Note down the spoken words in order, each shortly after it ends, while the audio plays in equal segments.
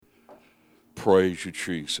Praise you,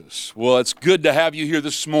 Jesus. Well, it's good to have you here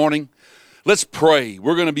this morning. Let's pray.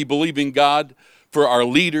 We're going to be believing God for our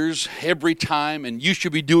leaders every time, and you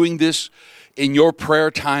should be doing this in your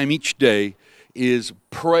prayer time each day, is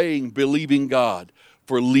praying, believing God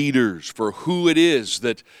for leaders, for who it is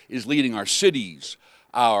that is leading our cities,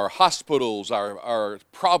 our hospitals, our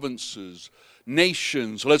provinces,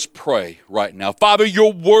 nations. Let's pray right now. Father,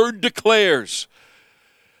 your word declares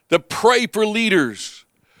that pray for leaders,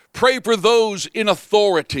 pray for those in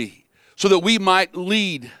authority so that we might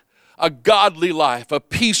lead a godly life, a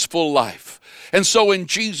peaceful life. And so in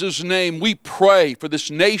Jesus' name, we pray for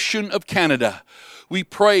this nation of Canada. We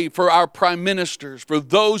pray for our prime ministers, for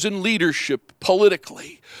those in leadership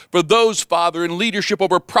politically, for those, Father, in leadership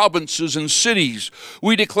over provinces and cities.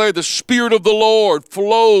 We declare the Spirit of the Lord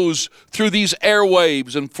flows through these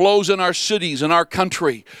airwaves and flows in our cities and our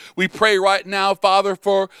country. We pray right now, Father,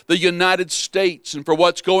 for the United States and for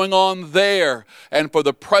what's going on there and for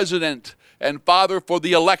the president. And Father, for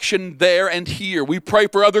the election there and here. We pray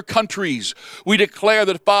for other countries. We declare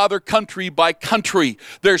that, Father, country by country,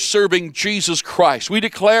 they're serving Jesus Christ. We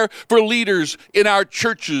declare for leaders in our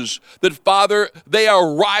churches that, Father, they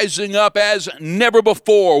are rising up as never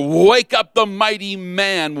before. Wake up the mighty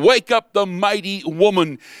man. Wake up the mighty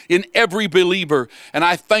woman in every believer. And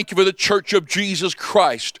I thank you for the church of Jesus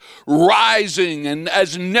Christ rising and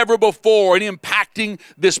as never before and impacting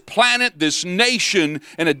this planet, this nation,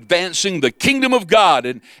 and advancing the kingdom of God.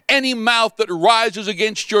 And any mouth that rises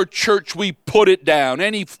against your church, we put it down.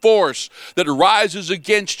 Any force that rises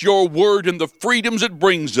against your word and the freedoms it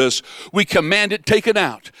brings us, we command it taken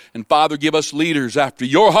out. And Father, give us leaders after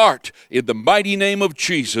your heart in the mighty name of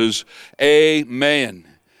Jesus. Amen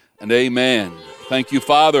and amen. Thank you,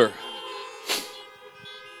 Father.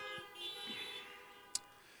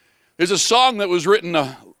 There's a song that was written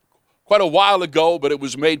quite a while ago, but it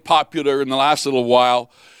was made popular in the last little while,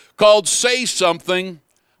 called Say Something,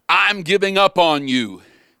 I'm Giving Up on You.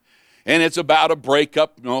 And it's about a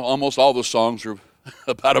breakup. You know, almost all the songs are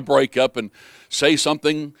about a breakup and say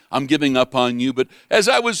something, I'm giving up on you. But as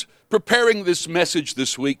I was preparing this message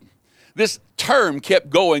this week, this term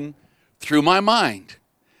kept going through my mind.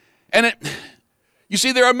 And you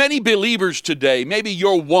see, there are many believers today, maybe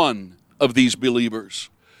you're one of these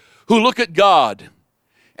believers, who look at God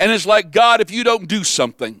and it's like, God, if you don't do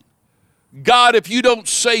something, God, if you don't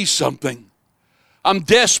say something, I'm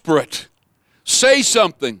desperate. Say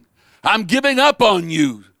something. I'm giving up on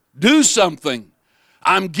you. Do something.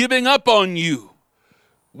 I'm giving up on you.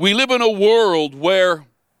 We live in a world where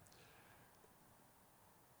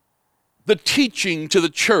the teaching to the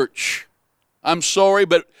church, I'm sorry,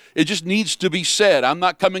 but it just needs to be said. I'm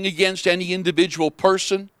not coming against any individual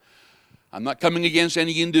person. I'm not coming against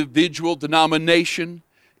any individual denomination.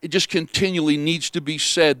 It just continually needs to be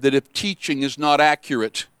said that if teaching is not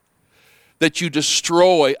accurate, that you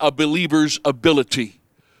destroy a believer's ability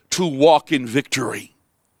to walk in victory.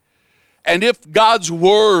 And if God's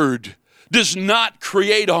word does not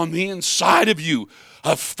create on the inside of you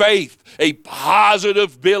a faith, a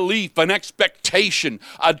positive belief, an expectation,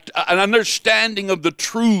 an understanding of the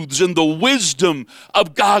truths and the wisdom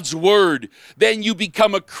of God's word, then you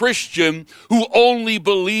become a Christian who only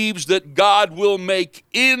believes that God will make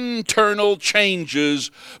internal changes,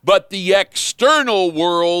 but the external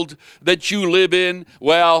world that you live in,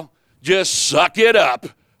 well, just suck it up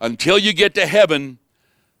until you get to heaven.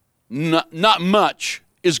 Not much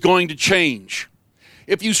is going to change.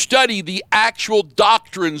 If you study the actual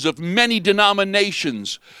doctrines of many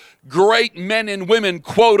denominations, great men and women,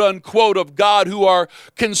 quote unquote, of God who are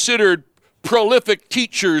considered prolific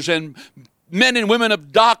teachers and men and women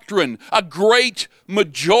of doctrine, a great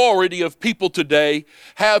majority of people today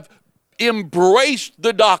have embraced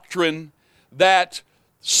the doctrine that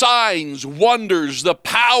signs, wonders, the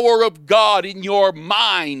power of God in your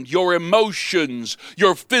mind, your emotions,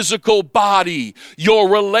 your physical body, your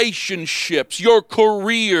relationships, your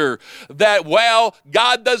career, that, well,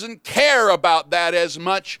 God doesn't care about that as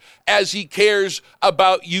much as He cares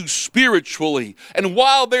about you spiritually. And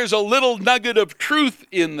while there's a little nugget of truth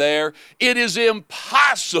in there, it is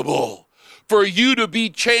impossible for you to be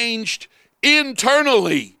changed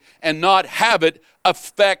internally and not have it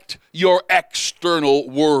affect your external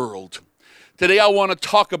world. Today I want to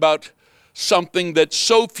talk about something that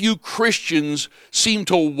so few Christians seem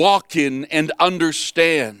to walk in and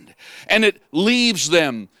understand. And it leaves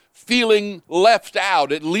them feeling left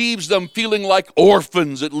out. It leaves them feeling like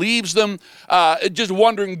orphans. It leaves them just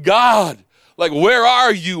wondering, God, like, where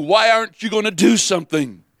are you? Why aren't you going to do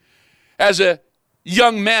something? As a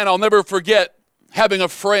young man, I'll never forget having a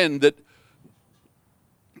friend that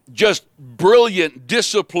just brilliant,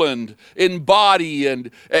 disciplined in body,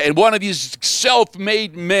 and one of these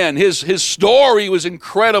self-made men. His story was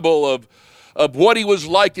incredible of what he was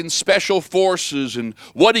like in special forces and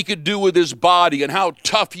what he could do with his body and how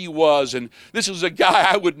tough he was. And this is a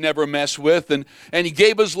guy I would never mess with. And he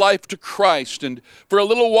gave his life to Christ, and for a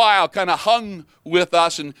little while kind of hung with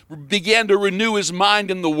us and began to renew his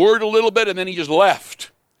mind in the Word a little bit, and then he just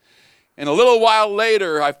left. And a little while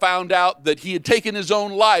later, I found out that he had taken his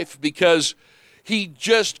own life because he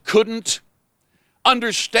just couldn't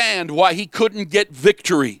understand why he couldn't get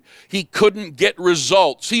victory. He couldn't get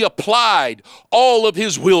results. He applied all of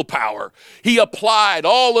his willpower. He applied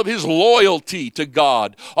all of his loyalty to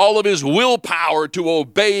God, all of his willpower to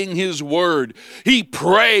obeying His word. He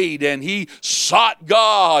prayed and he sought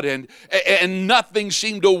God, and nothing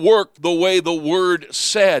seemed to work the way the word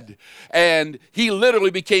said. And he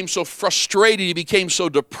literally became so frustrated, he became so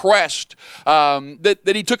depressed that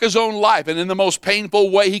he took his own life, and in the most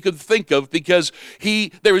painful way he could think of, because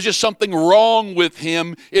there was just something wrong with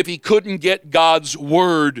him if he couldn't get God's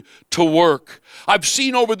word to work. I've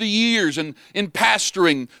seen over the years and in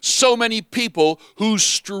pastoring so many people who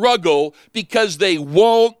struggle because they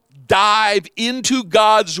won't dive into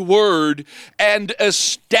God's word and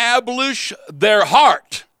establish their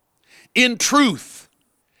heart in truth.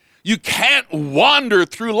 You can't wander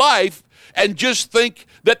through life and just think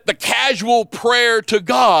that the casual prayer to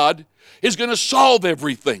God is going to solve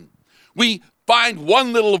everything. We find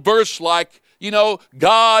one little verse like,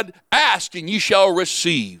 God, ask and ye shall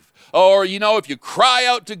receive. Or, if you cry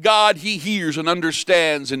out to God, He hears and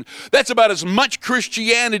understands. And that's about as much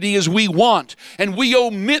Christianity as we want. And we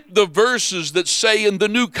omit the verses that say in the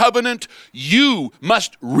new covenant, you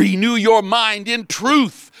must renew your mind in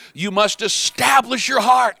truth. You must establish your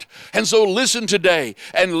heart. And so listen today,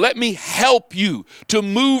 and let me help you to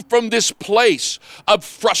move from this place of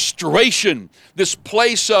frustration, this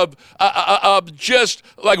place of just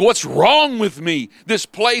like, what's wrong with me? This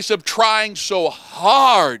place of trying so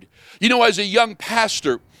hard. As a young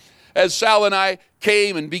pastor, as Sal and I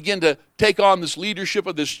came and began to take on this leadership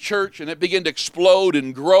of this church, and it began to explode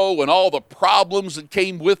and grow, and all the problems that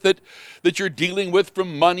came with it that you're dealing with,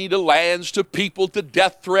 from money to lands to people to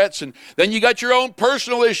death threats. And then you got your own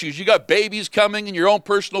personal issues. You got babies coming and your own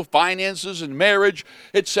personal finances and marriage,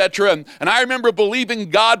 etc. And I remember believing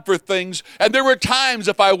God for things, and there were times,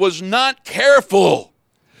 if I was not careful,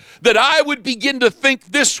 that I would begin to think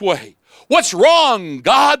this way: what's wrong,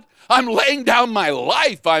 God? I'm laying down my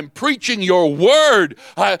life. I'm preaching your word.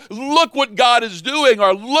 Look what God is doing,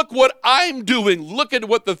 or look what I'm doing. Look at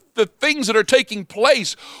what the things that are taking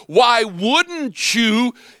place. Why wouldn't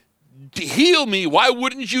you heal me? Why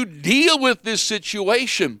wouldn't you deal with this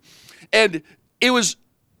situation? And it was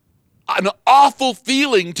an awful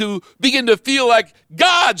feeling to begin to feel like,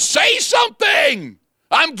 God, say something.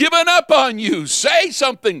 I'm giving up on you. Say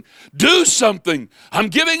something. Do something. I'm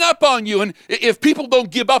giving up on you. And if people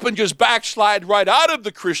don't give up and just backslide right out of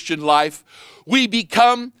the Christian life, we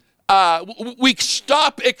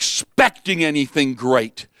stop expecting anything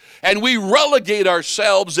great. And we relegate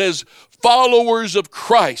ourselves as followers of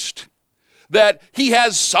Christ, that He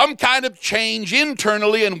has some kind of change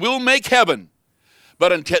internally and we'll make heaven.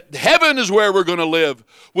 But until heaven is where we're going to live,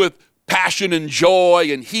 with passion and joy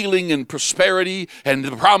and healing and prosperity and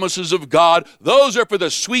the promises of God. Those are for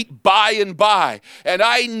the sweet by and by. And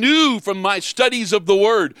I knew from my studies of the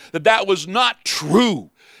Word that that was not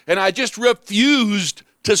true. And I just refused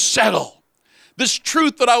to settle. This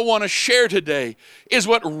truth that I want to share today is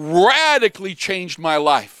what radically changed my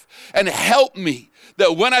life and helped me,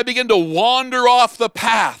 that when I began to wander off the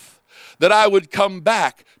path, that I would come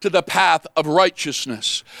back to the path of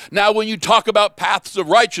righteousness. Now, when you talk about paths of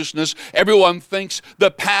righteousness, everyone thinks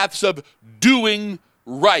the paths of doing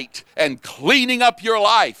right and cleaning up your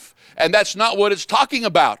life. And that's not what it's talking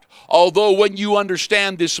about. Although when you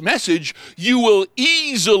understand this message, you will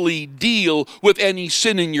easily deal with any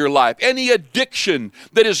sin in your life, any addiction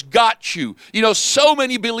that has got you. So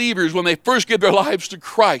many believers, when they first give their lives to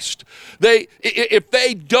Christ, if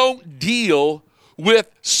they don't deal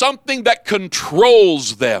with something that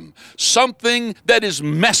controls them, something that is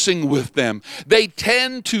messing with them, they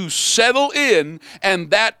tend to settle in,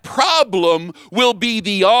 and that problem will be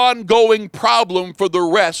the ongoing problem for the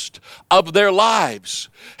rest of their lives.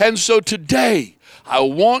 And so today, I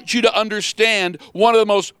want you to understand one of the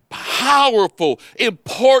most powerful,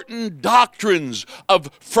 important doctrines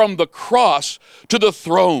from the cross to the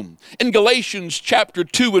throne. In Galatians chapter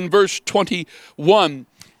 2 and verse 21,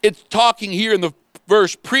 it's talking here in the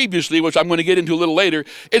verse previously, which I'm going to get into a little later.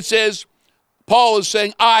 It says, Paul is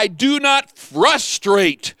saying, I do not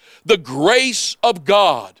frustrate the grace of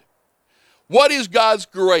God. What is God's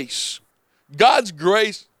grace? God's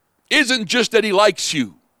grace isn't just that he likes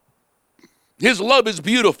you. His love is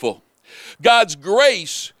beautiful. God's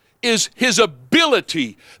grace is his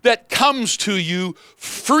ability that comes to you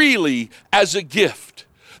freely as a gift.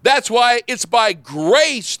 That's why it's by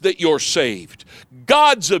grace that you're saved.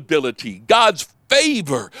 God's ability, God's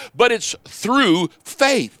favor, but it's through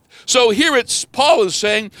faith. So here Paul is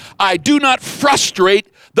saying, I do not frustrate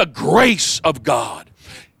the grace of God.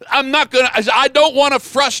 I don't want to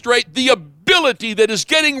frustrate the ability that is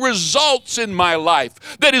getting results in my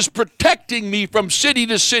life, that is protecting me from city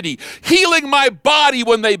to city, healing my body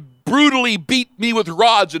when they brutally beat me with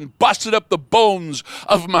rods and busted up the bones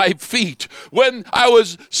of my feet, when I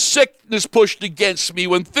was sickness pushed against me,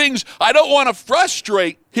 I don't want to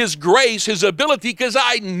frustrate his grace, his ability, because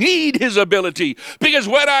I need his ability, because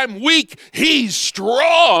when I'm weak, he's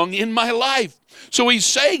strong in my life. So he's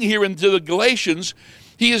saying here into the Galatians,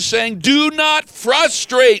 he is saying, do not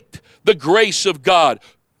frustrate the grace of God.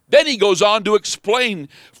 Then he goes on to explain,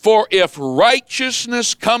 for if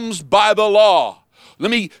righteousness comes by the law,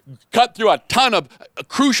 let me cut through a ton of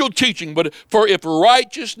crucial teaching, but for if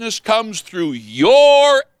righteousness comes through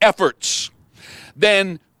your efforts,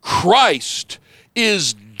 then Christ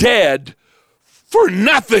is dead for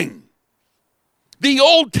nothing. The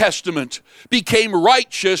Old Testament became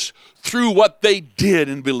righteous through what they did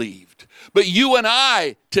and believed. But you and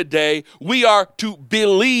I today, we are to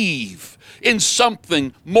believe in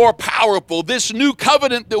something more powerful. This new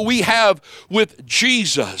covenant that we have with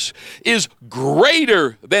Jesus is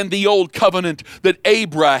greater than the old covenant that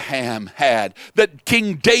Abraham had, that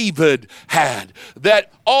King David had,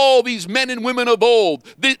 that all these men and women of old.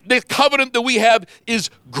 The covenant that we have is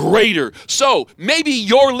greater. So maybe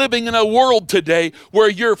you're living in a world today where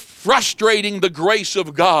you're frustrating the grace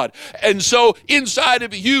of God. And so inside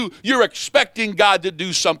of you, you're expecting God to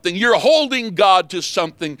do something. You're holding God to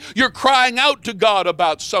something. You're crying out to God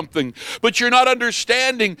about something. But you're not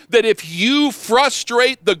understanding that if you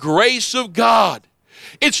frustrate the grace of God,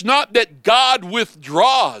 it's not that God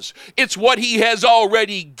withdraws. It's what he has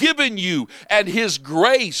already given you. And his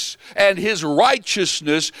grace and his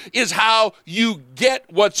righteousness is how you get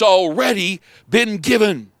what's already been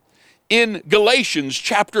given. In Galatians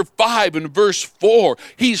chapter 5 and verse 4,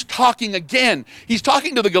 he's talking again. He's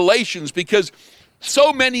talking to the Galatians because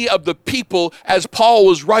so many of the people, as Paul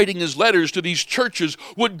was writing his letters to these churches,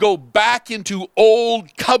 would go back into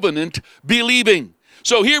old covenant believing.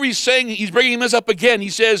 So here he's saying, he's bringing this up again. He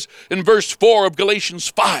says in verse 4 of Galatians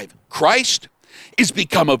 5, Christ is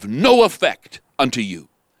become of no effect unto you.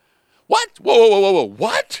 What? Whoa.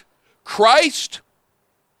 What? Christ?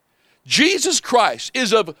 Jesus Christ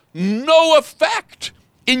is of no effect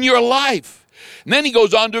in your life. And then he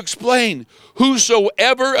goes on to explain,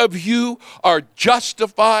 whosoever of you are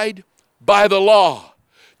justified by the law,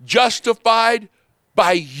 justified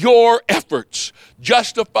by your efforts,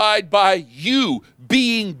 justified by you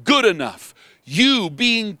being good enough, you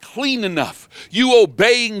being clean enough, you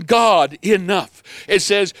obeying God enough. It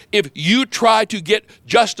says if you try to get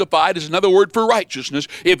justified, is another word for righteousness,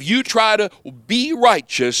 if you try to be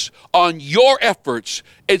righteous on your efforts,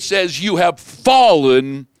 it says you have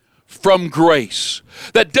fallen from grace.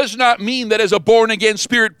 That does not mean that as a born-again,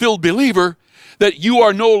 spirit-filled believer that you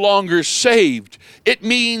are no longer saved. It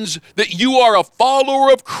means that you are a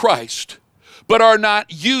follower of Christ, but are not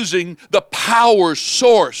using the power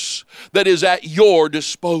source that is at your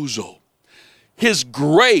disposal. His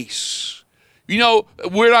grace. You know,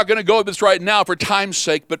 we're not going to go with this right now for time's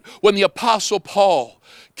sake, but when the Apostle Paul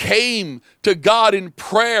came to God in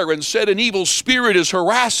prayer and said, an evil spirit is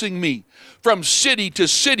harassing me from city to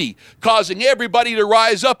city, causing everybody to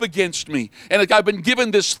rise up against me. And I've been given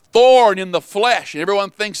this thorn in the flesh. And everyone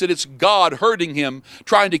thinks that it's God hurting him,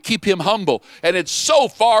 trying to keep him humble. And it's so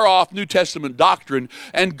far off New Testament doctrine.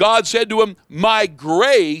 And God said to him, my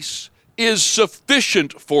grace is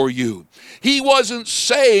sufficient for you. He wasn't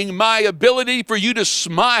saying my ability for you to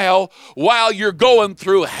smile while you're going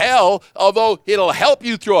through hell, although it'll help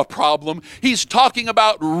you through a problem. He's talking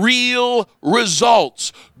about real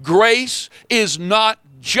results. Grace is not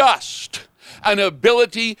just an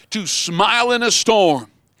ability to smile in a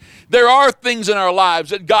storm. There are things in our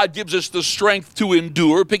lives that God gives us the strength to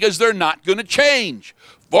endure because they're not going to change.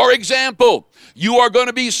 For example, you are going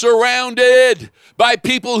to be surrounded by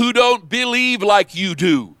people who don't believe like you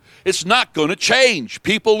do. It's not going to change.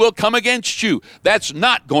 People will come against you. That's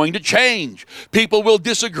not going to change. People will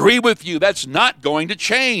disagree with you. That's not going to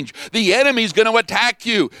change. The enemy's going to attack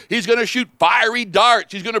you. He's going to shoot fiery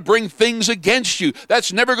darts. He's going to bring things against you.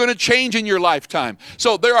 That's never going to change in your lifetime.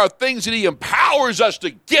 So there are things that he empowers us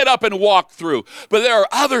to get up and walk through. But there are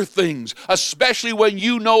other things, especially when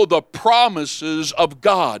you know the promises of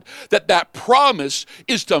God, that promise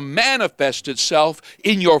is to manifest itself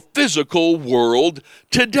in your physical world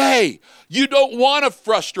today. You don't want to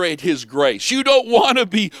frustrate his grace. You don't want to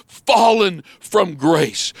be fallen from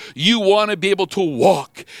grace. You want to be able to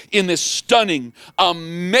walk in this stunning,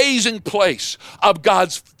 amazing place of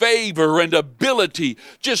God's favor and ability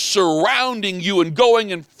just surrounding you and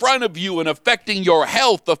going in front of you and affecting your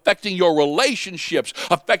health, affecting your relationships,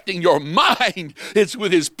 affecting your mind. It's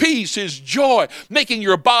with his peace, his joy, making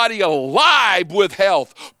your body alive with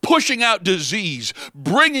health, pushing out disease,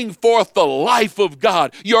 bringing forth the life of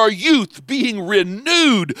God, your youth being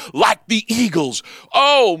renewed like the eagles.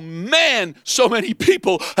 Oh man, so many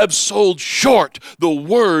people have sold short the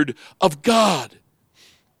word of God.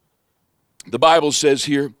 The Bible says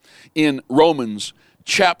here in Romans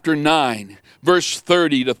chapter 9, verse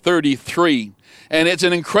 30 to 33, and it's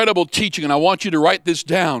an incredible teaching, and I want you to write this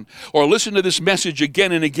down or listen to this message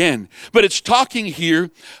again and again. But it's talking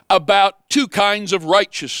here about two kinds of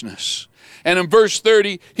righteousness. And in verse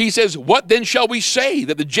 30, he says, "What then shall we say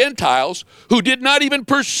that the Gentiles, who did not even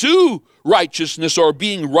pursue righteousness or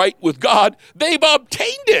being right with God, they've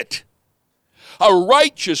obtained it? A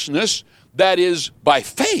righteousness that is by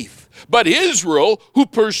faith. But Israel, who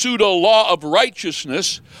pursued a law of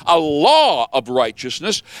righteousness,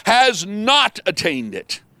 has not attained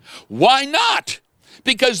it." Why not?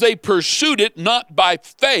 Because they pursued it not by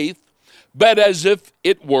faith, but as if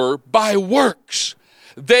it were by works.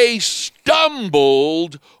 They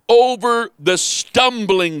stumbled over the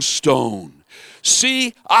stumbling stone.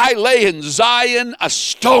 See, I lay in Zion a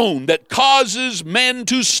stone that causes men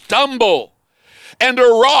to stumble, and a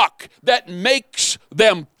rock that makes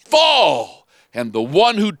them fall, and the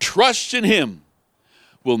one who trusts in him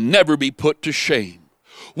will never be put to shame.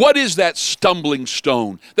 What is that stumbling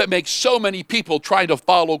stone that makes so many people trying to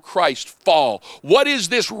follow Christ fall? What is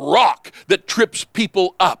this rock that trips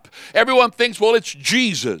people up? Everyone thinks, well, it's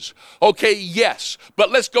Jesus. Okay, yes,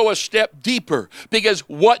 but let's go a step deeper, because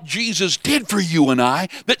what Jesus did for you and I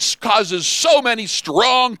that causes so many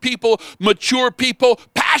strong people, mature people,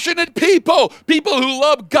 passionate people, people who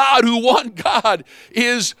love God, who want God,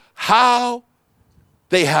 is how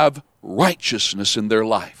they have righteousness in their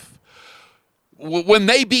life. When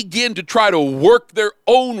they begin to try to work their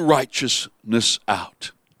own righteousness out.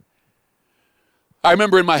 I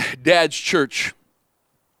remember in my dad's church,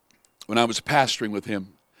 when I was pastoring with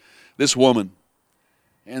him, this woman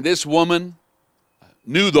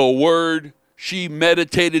knew the Word. She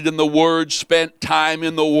meditated in the Word, spent time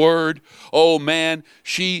in the Word. Oh man,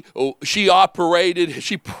 she operated,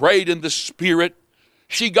 she prayed in the Spirit.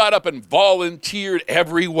 She got up and volunteered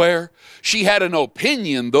everywhere. She had an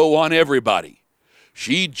opinion, though, on everybody.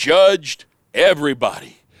 She judged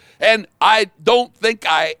everybody. And I don't think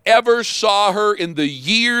I ever saw her in the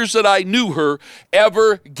years that I knew her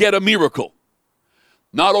ever get a miracle.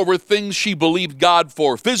 Not over things she believed God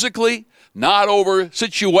for physically, not over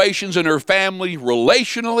situations in her family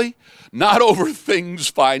relationally, not over things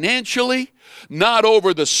financially, not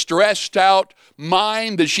over the stressed out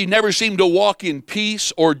mind that she never seemed to walk in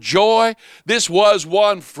peace or joy. This was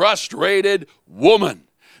one frustrated woman.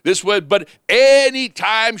 But any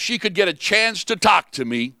time she could get a chance to talk to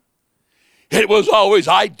me, it was always,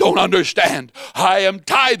 I don't understand. I am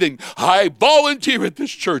tithing. I volunteer at this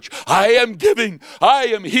church. I am giving. I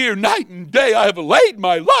am here night and day. I have laid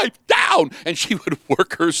my life down. And she would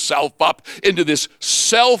work herself up into this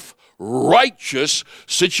self-righteous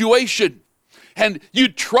situation. And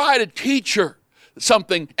you'd try to teach her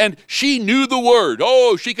something, and she knew the Word.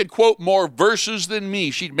 Oh, she could quote more verses than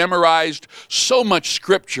me. She'd memorized so much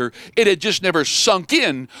Scripture, it had just never sunk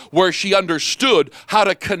in where she understood how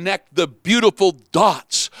to connect the beautiful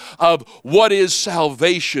dots of what is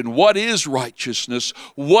salvation, what is righteousness,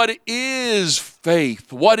 what is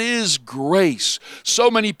faith, what is grace.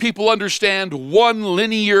 So many people understand one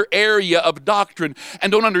linear area of doctrine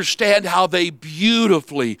and don't understand how they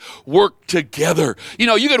beautifully work together. You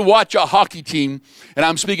know, you can watch a hockey team, and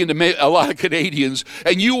I'm speaking to a lot of Canadians,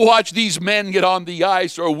 and you watch these men get on the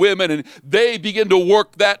ice, or women, and they begin to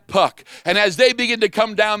work that puck. And as they begin to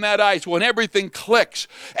come down that ice, when everything clicks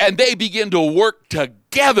and they begin to work together,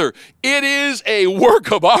 together. It is a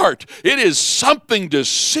work of art. It is something to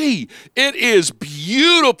see. It is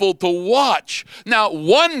beautiful to watch. Now,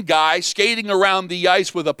 one guy skating around the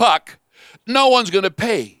ice with a puck, no one's going to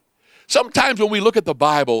pay. Sometimes when we look at the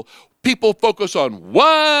Bible, people focus on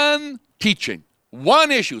one teaching,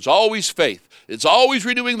 one issue. It's always faith. It's always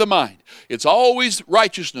renewing the mind. It's always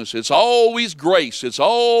righteousness. It's always grace. It's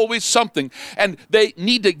always something. And they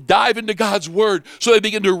need to dive into God's Word so they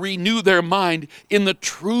begin to renew their mind in the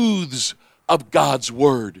truths of God's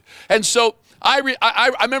Word. And so I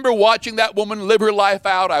remember watching that woman live her life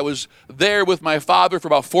out. I was there with my father for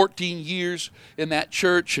about 14 years in that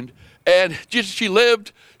church. And just she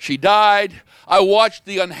lived, she died. I watched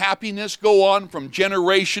the unhappiness go on from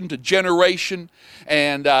generation to generation.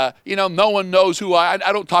 And, no one knows who I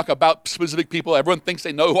don't talk about specific people. Everyone thinks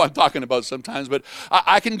they know who I'm talking about sometimes. But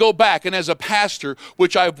I can go back. And as a pastor,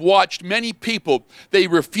 which I've watched many people, they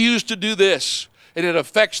refuse to do this. And it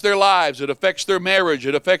affects their lives, it affects their marriage,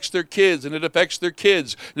 it affects their kids, and it affects their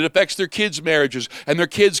kids, and it affects their kids' marriages, and their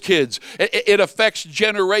kids' kids. It affects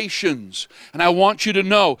generations. And I want you to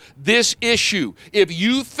know, this issue, if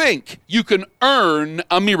you think you can earn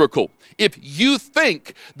a miracle, if you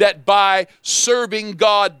think that by serving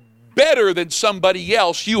God better than somebody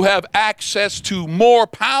else, you have access to more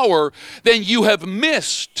power, then you have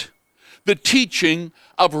missed the teaching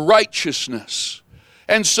of righteousness.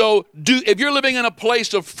 And so if you're living in a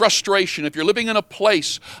place of frustration, if you're living in a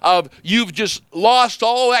place of you've just lost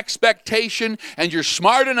all expectation and you're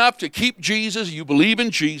smart enough to keep Jesus, you believe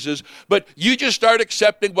in Jesus, but you just start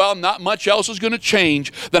accepting, well, not much else is going to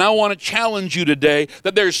change, then I want to challenge you today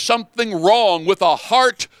that there's something wrong with a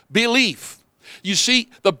heart belief. You see,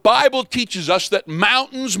 the Bible teaches us that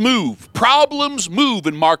mountains move, problems move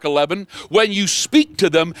in Mark 11 when you speak to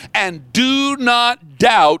them and do not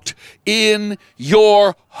doubt in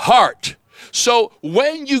your heart. So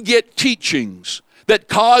when you get teachings that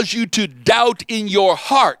cause you to doubt in your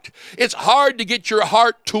heart, it's hard to get your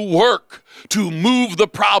heart to work, to move the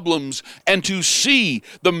problems and to see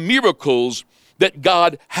the miracles that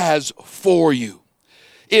God has for you.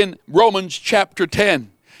 In Romans chapter 10,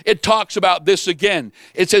 it talks about this again.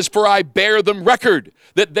 It says, "For I bear them record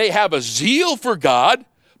that they have a zeal for God,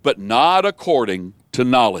 but not according to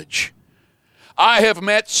knowledge." I have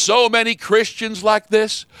met so many Christians like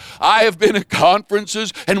this. I have been at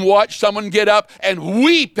conferences and watched someone get up and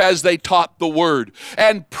weep as they taught the Word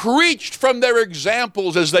and preached from their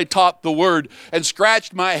examples as they taught the Word and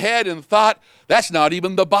scratched my head and thought, that's not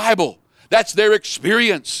even the Bible. That's their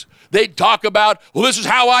experience. They talk about, well, this is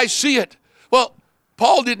how I see it. Well,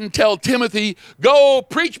 Paul didn't tell Timothy, go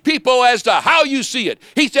preach people as to how you see it.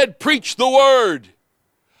 He said, preach the Word.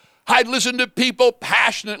 I'd listen to people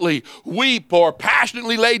passionately weep or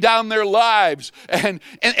passionately lay down their lives. And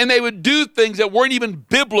they would do things that weren't even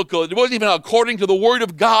biblical. It wasn't even according to the Word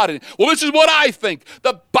of God. And, well, this is what I think.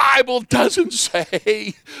 The Bible doesn't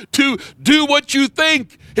say to do what you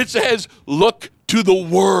think. It says, look to the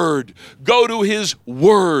Word. Go to His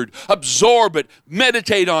Word. Absorb it.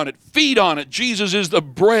 Meditate on it. Feed on it. Jesus is the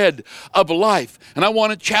bread of life. And I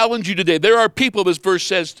want to challenge you today. There are people, this verse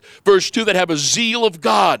says, verse 2, that have a zeal of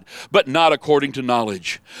God, but not according to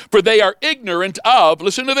knowledge. For they are ignorant of,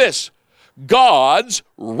 listen to this, God's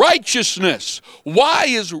righteousness. Why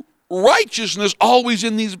is righteousness always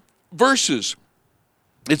in these verses?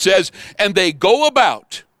 It says, and they go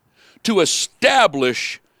about to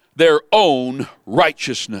establish their own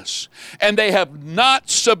righteousness, and they have not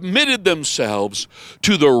submitted themselves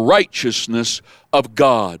to the righteousness of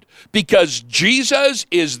God, because Jesus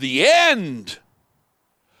is the end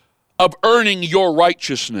of earning your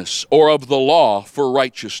righteousness or of the law for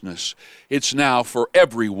righteousness. It's now for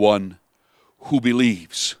everyone who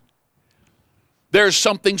believes. There's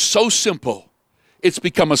something so simple, it's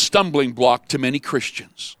become a stumbling block to many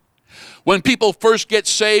Christians. When people first get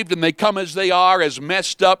saved and they come as they are, as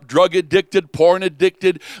messed up, drug addicted, porn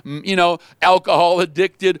addicted, alcohol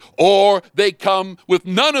addicted, or they come with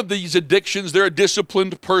none of these addictions, they're a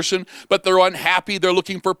disciplined person, but they're unhappy, they're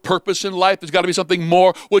looking for purpose in life, there's got to be something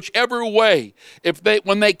more. Whichever way,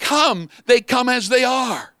 when they come as they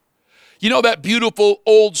are. You know that beautiful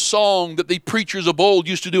old song that the preachers of old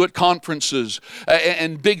used to do at conferences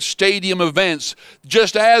and big stadium events,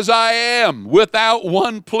 just as I am, without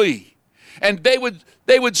one plea. And they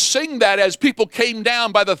would sing that as people came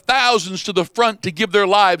down by the thousands to the front to give their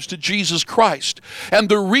lives to Jesus Christ. And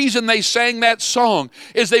the reason they sang that song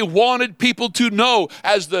is they wanted people to know,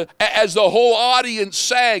 as the whole audience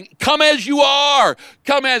sang, come as you are,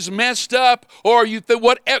 come as messed up, or you think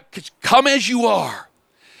whatever, come as you are.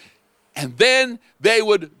 And then they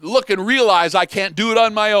would look and realize, I can't do it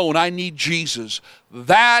on my own. I need Jesus.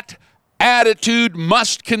 That attitude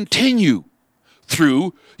must continue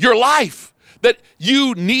through your life. That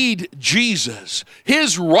you need Jesus,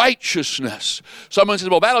 His righteousness. Someone says,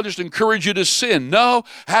 well, that'll just encourage you to sin. No,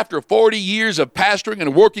 after 40 years of pastoring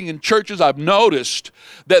and working in churches, I've noticed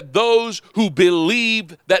that those who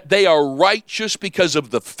believe that they are righteous because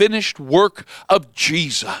of the finished work of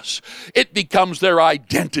Jesus, it becomes their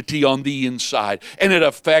identity on the inside, and it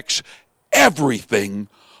affects everything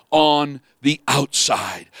on the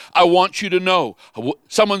outside. I want you to know.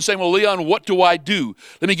 Someone's saying, well, Leon, what do I do?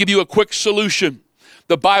 Let me give you a quick solution.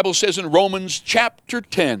 The Bible says in Romans chapter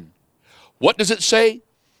 10, what does it say?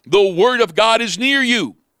 The word of God is near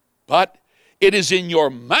you, but it is in your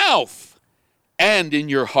mouth and in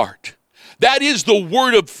your heart. That is the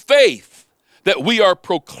word of faith that we are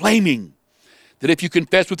proclaiming. That if you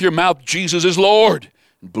confess with your mouth Jesus is Lord,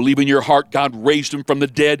 and believe in your heart God raised Him from the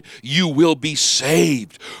dead, you will be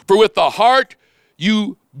saved. For with the heart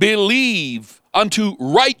you believe unto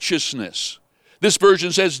righteousness. This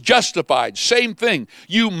version says justified. Same thing.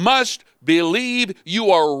 You must believe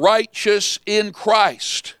you are righteous in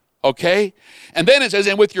Christ. Okay? And then it says,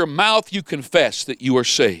 and with your mouth you confess that you are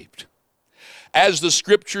saved. As the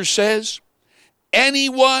scripture says,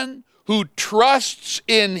 anyone who trusts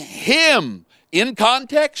in Him, in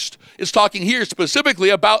context, is talking here specifically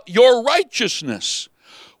about your righteousness,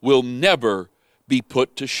 will never be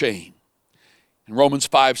put to shame. In Romans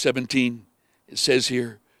 5:17, it says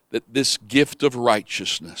here that this gift of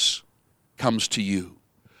righteousness comes to you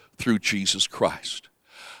through Jesus Christ.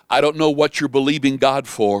 I don't know what you're believing God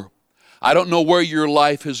for. I don't know where your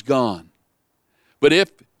life has gone. But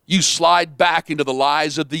if you slide back into the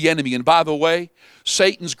lies of the enemy, and by the way,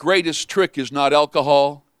 Satan's greatest trick is not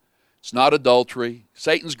alcohol. It's not adultery.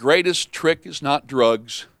 Satan's greatest trick is not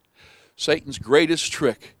drugs. Satan's greatest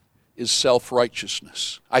trick is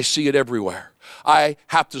self-righteousness. I see it everywhere. I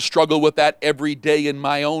have to struggle with that every day in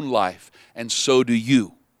my own life, and so do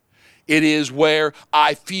you. It is where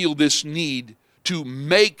I feel this need to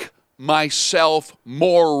make myself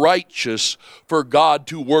more righteous for God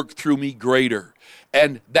to work through me greater.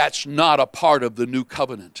 And that's not a part of the new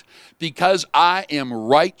covenant, because I am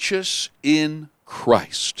righteous in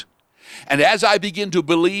Christ. And as I begin to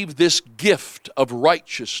believe this gift of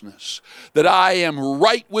righteousness, that I am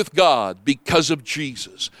right with God because of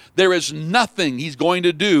Jesus, there is nothing He's going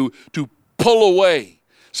to do to pull away.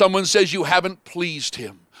 Someone says you haven't pleased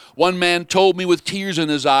Him. One man told me with tears in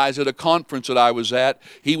his eyes at a conference that I was at.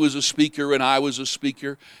 He was a speaker and I was a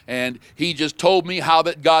speaker. And he just told me how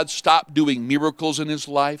that God stopped doing miracles in his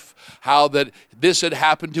life. How that this had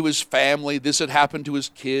happened to his family. This had happened to his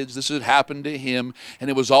kids. This had happened to him. And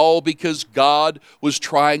it was all because God was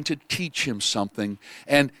trying to teach him something.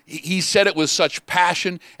 And he said it with such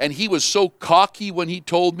passion. And he was so cocky when he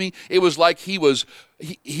told me. It was like he was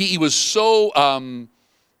so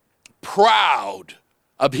proud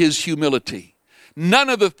of his humility. None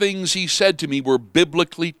of the things he said to me were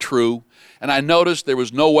biblically true, and I noticed there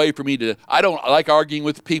was no way for me to, I don't like arguing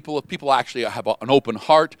with people. If people actually have an open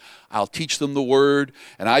heart, I'll teach them the word,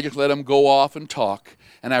 and I just let them go off and talk.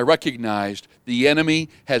 And I recognized the enemy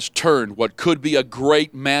has turned what could be a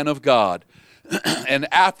great man of God. And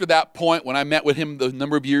after that point, when I met with him a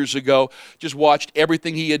number of years ago, just watched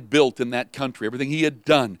everything he had built in that country, everything he had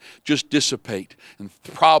done, just dissipate, and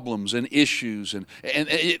problems and issues, and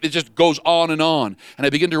it just goes on. And I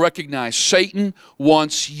begin to recognize Satan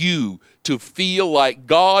wants you to feel like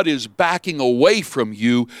God is backing away from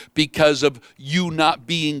you because of you not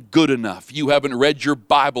being good enough. You haven't read your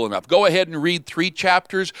Bible enough. Go ahead and read 3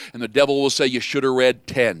 chapters, and the devil will say you should have read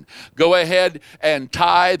 10. Go ahead and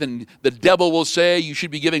tithe, and the devil will say you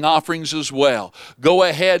should be giving offerings as well. Go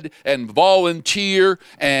ahead and volunteer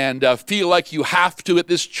and feel like you have to at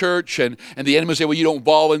this church, and the enemy will say, well, you don't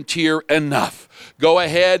volunteer enough. Go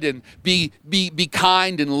ahead and be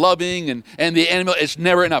kind and loving, and the enemy, it's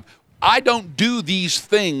never enough. I don't do these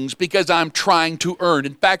things because I'm trying to earn.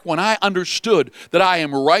 In fact, when I understood that I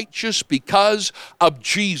am righteous because of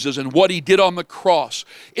Jesus and what He did on the cross,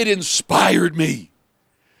 it inspired me.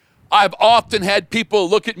 I've often had people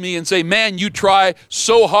look at me and say, man, you try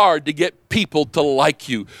so hard to get people to like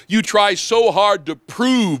you. You try so hard to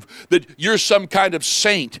prove that you're some kind of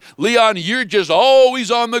saint. Leon, you're just always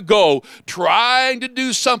on the go, trying to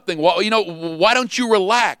do something. Well, why don't you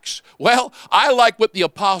relax? Well, I like what the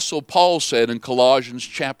Apostle Paul said in Colossians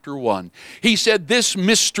chapter 1. He said, this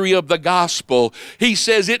mystery of the gospel, he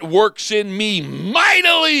says, it works in me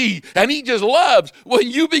mightily. And he just loves when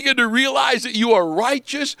you begin to realize that you are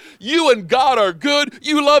righteous, You and God are good.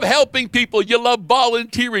 You love helping people. You love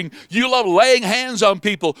volunteering. You love laying hands on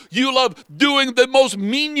people. You love doing the most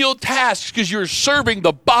menial tasks because you're serving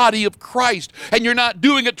the body of Christ. And you're not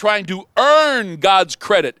doing it trying to earn God's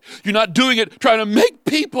credit. You're not doing it trying to make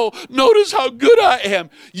people notice how good I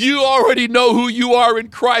am. You already know who you are in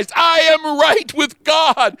Christ. I am right with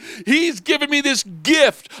God. He's given me this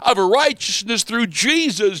gift of righteousness through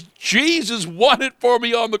Jesus. Jesus won it for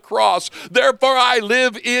me on the cross. Therefore, I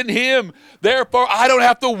live in him. Therefore, I don't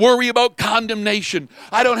have to worry about condemnation.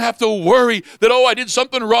 I don't have to worry that, I did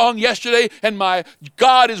something wrong yesterday and my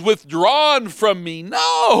God is withdrawn from me.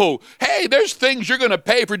 No. Hey, there's things you're going to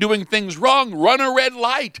pay for doing things wrong. Run a red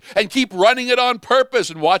light and keep running it on purpose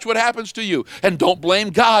and watch what happens to you. And don't blame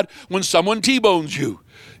God when someone T-bones you.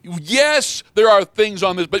 Yes, there are things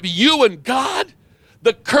on this, but you and God,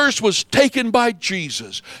 the curse was taken by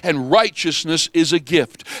Jesus, and righteousness is a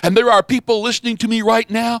gift. And there are people listening to me right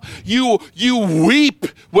now. You weep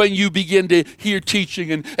when you begin to hear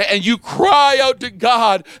teaching, and you cry out to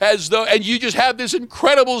God as though, and you just have this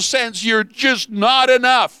incredible sense you're just not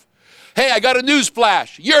enough. Hey, I got a news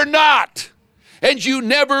flash. You're not. And you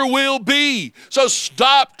never will be. So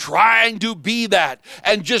stop trying to be that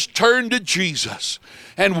and just turn to Jesus.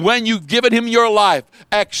 And when you've given him your life,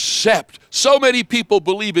 accept. So many people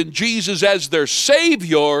believe in Jesus as their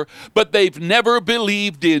Savior, but they've never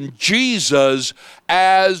believed in Jesus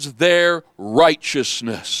as their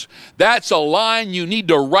righteousness. That's a line you need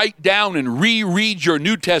to write down and reread your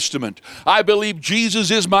New Testament. I believe Jesus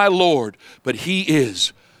is my Lord, but he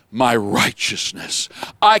is my righteousness.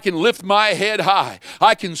 I can lift my head high.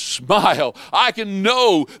 I can smile. I can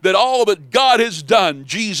know that all that God has done,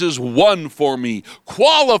 Jesus won for me,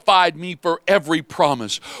 qualified me for every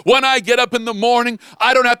promise. When I get up in the morning,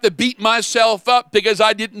 I don't have to beat myself up because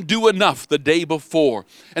I didn't do enough the day before.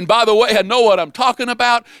 And by the way, I know what I'm talking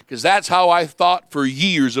about because that's how I thought for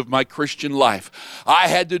years of my Christian life. I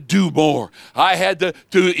had to do more. I had to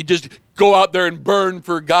just go out there and burn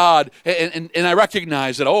for God. And I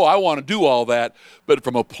recognize that, I want to do all that, but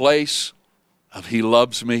from a place of he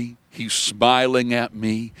loves me, he's smiling at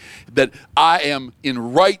me, that I am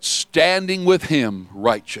in right standing with him,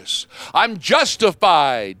 righteous. I'm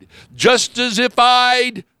justified, just as if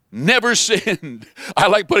I'd never sinned. I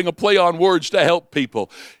like putting a play on words to help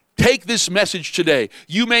people. Take this message today.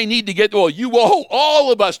 You may need to get,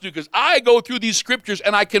 all of us do, because I go through these scriptures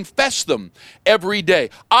and I confess them every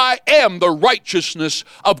day. I am the righteousness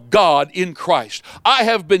of God in Christ. I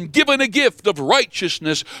have been given a gift of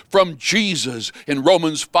righteousness from Jesus in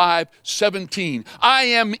Romans 5:17. I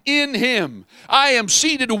am in him. I am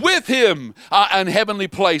seated with him in heavenly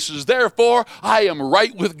places. Therefore, I am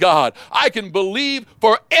right with God. I can believe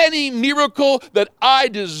for any miracle that I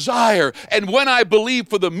desire. And when I believe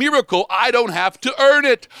for the miracle, I don't have to earn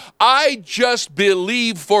it. I just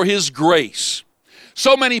believe for his grace.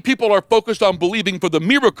 So many people are focused on believing for the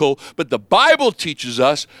miracle, but the Bible teaches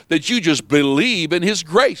us that you just believe in his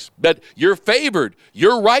grace, that you're favored,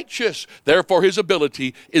 you're righteous, therefore his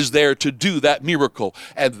ability is there to do that miracle.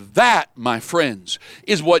 And that, my friends,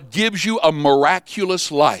 is what gives you a miraculous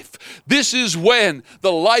life. This is when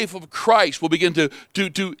the life of Christ will begin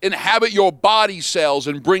to inhabit your body cells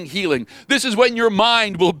and bring healing. This is when your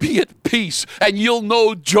mind will be at peace and you'll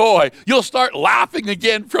know joy. You'll start laughing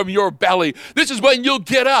again from your belly. This is when you'll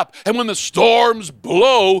get up, and when the storms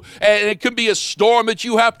blow, and it could be a storm that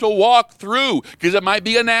you have to walk through, because it might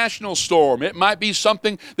be a national storm, it might be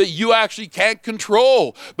something that you actually can't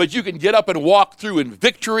control, but you can get up and walk through in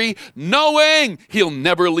victory, knowing he'll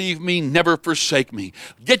never leave me, never forsake me.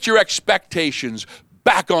 Get your expectations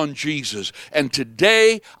back on Jesus. And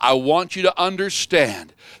today, I want you to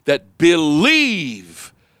understand that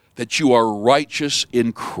believe that you are righteous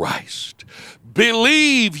in Christ.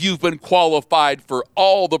 Believe you've been qualified for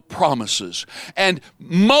all the promises. And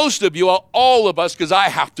most of you, all of us, because I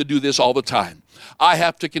have to do this all the time, I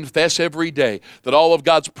have to confess every day that all of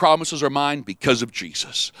God's promises are mine because of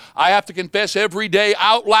Jesus. I have to confess every day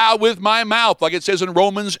out loud with my mouth, like it says in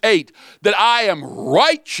Romans 8, that I am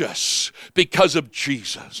righteous because of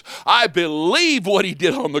Jesus. I believe what he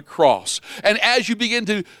did on the cross. And as you begin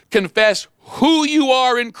to confess who you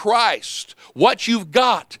are in Christ, what you've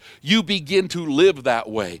got, you begin to live that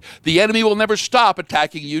way. The enemy will never stop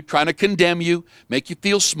attacking you, trying to condemn you, make you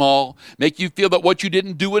feel small, make you feel that what you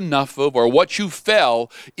didn't do enough of, or what you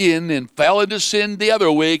fell in and fell into sin the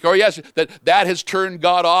other week, or yes, that has turned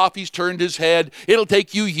God off, he's turned his head. It'll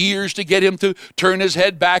take you years to get him to turn his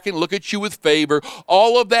head back and look at you with favor.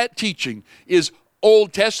 All of that teaching is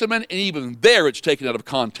Old Testament, and even there it's taken out of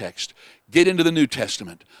context. Get into the New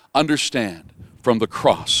Testament. Understand, from the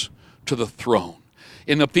cross to the throne,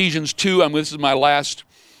 in Ephesians 2, this is my last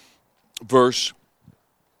verse.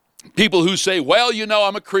 People who say, well,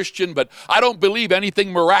 I'm a Christian, but I don't believe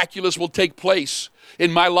anything miraculous will take place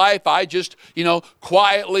in my life. I just,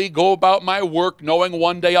 quietly go about my work, knowing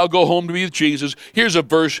one day I'll go home to be with Jesus. Here's a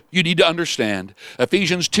verse you need to understand.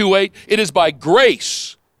 Ephesians 2:8, it is by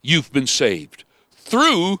grace you've been saved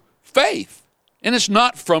through faith. And it's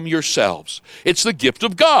not from yourselves. It's the gift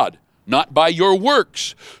of God, not by your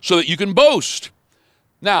works, so that you can boast.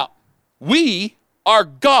 Now, we are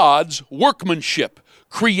God's workmanship,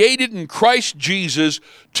 created in Christ Jesus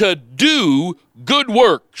to do good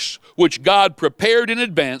works, which God prepared in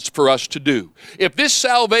advance for us to do. If this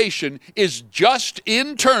salvation is just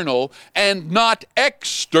internal and not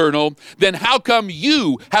external, then how come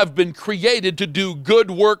you have been created to do good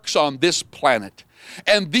works on this planet?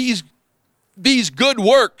 And these good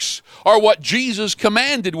works are what Jesus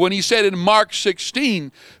commanded when he said in Mark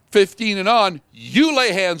 16:15 and on, you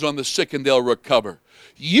lay hands on the sick and they'll recover.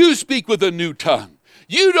 You speak with a new tongue.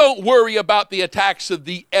 You don't worry about the attacks of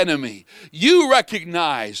the enemy. You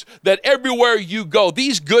recognize that everywhere you go,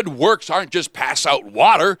 these good works aren't just pass out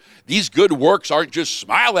water. These good works aren't just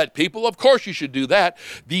smile at people. Of course you should do that.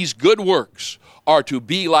 These good works are to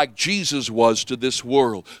be like Jesus was to this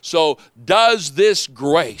world. So does this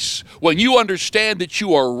grace, when you understand that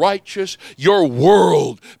you are righteous, your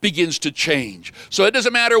world begins to change. So it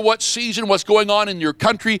doesn't matter what season, what's going on in your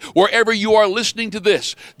country, wherever you are listening to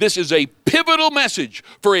this. This is a pivotal message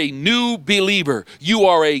for a new believer. You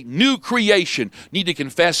are a new creation. Need to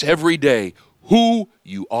confess every day who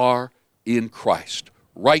you are in Christ.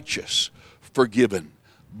 Righteous, forgiven,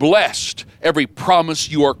 blessed, every promise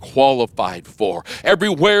you are qualified for.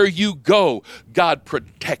 Everywhere you go, God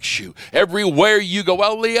protects you. Everywhere you go,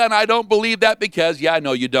 well, Leon, I don't believe that because, I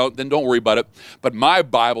know you don't, then don't worry about it. But my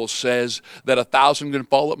Bible says that 1,000 can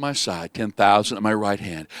fall at my side, 10,000 at my right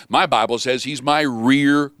hand. My Bible says he's my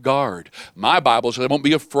rear guard. My Bible says I won't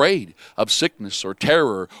be afraid of sickness or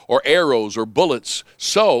terror or arrows or bullets.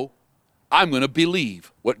 So I'm going to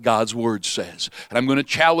believe what God's word says. And I'm going to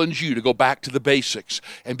challenge you to go back to the basics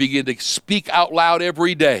and begin to speak out loud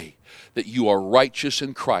every day that you are righteous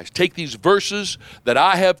in Christ. Take these verses that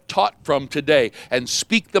I have taught from today and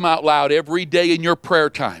speak them out loud every day in your prayer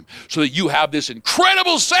time so that you have this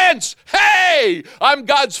incredible sense. Hey, I'm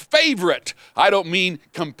God's favorite. I don't mean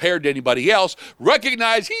compared to anybody else.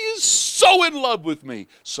 Recognize he is so in love with me,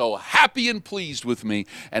 so happy and pleased with me,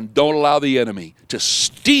 and don't allow the enemy to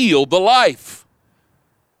steal the life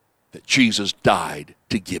that Jesus died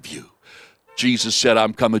to give you. Jesus said,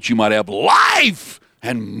 I'm come that you might have life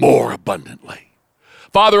and more abundantly.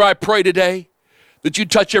 Father, I pray today that you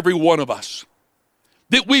touch every one of us,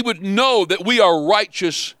 that we would know that we are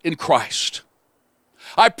righteous in Christ.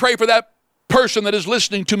 I pray for that person that is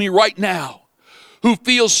listening to me right now, who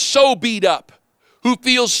feels so beat up, who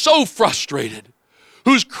feels so frustrated,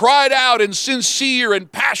 who's cried out and sincere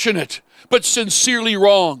and passionate, but sincerely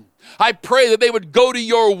wrong. I pray that they would go to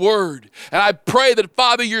your word. And I pray that,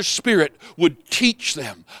 Father, your Spirit would teach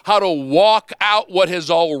them how to walk out what has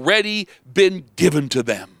already been given to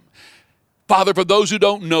them. Father, for those who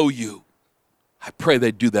don't know you, I pray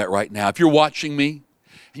they'd do that right now. If you're watching me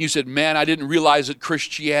and you said, man, I didn't realize that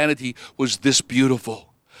Christianity was this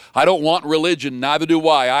beautiful. I don't want religion, neither do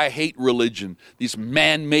I. I hate religion. These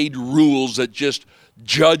man-made rules that just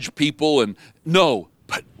judge people and no.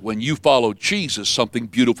 But when you follow Jesus, something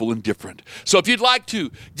beautiful and different. So if you'd like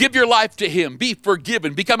to give your life to him, be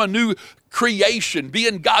forgiven, become a new creation, be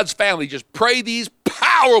in God's family, just pray these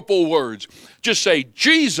powerful words. Just say,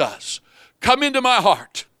 Jesus, come into my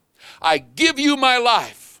heart. I give you my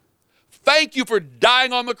life. Thank you for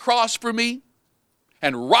dying on the cross for me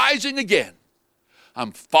and rising again.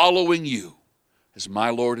 I'm following you as my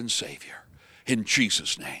Lord and Savior. In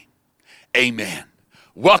Jesus' name, amen.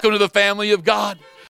 Welcome to the family of God.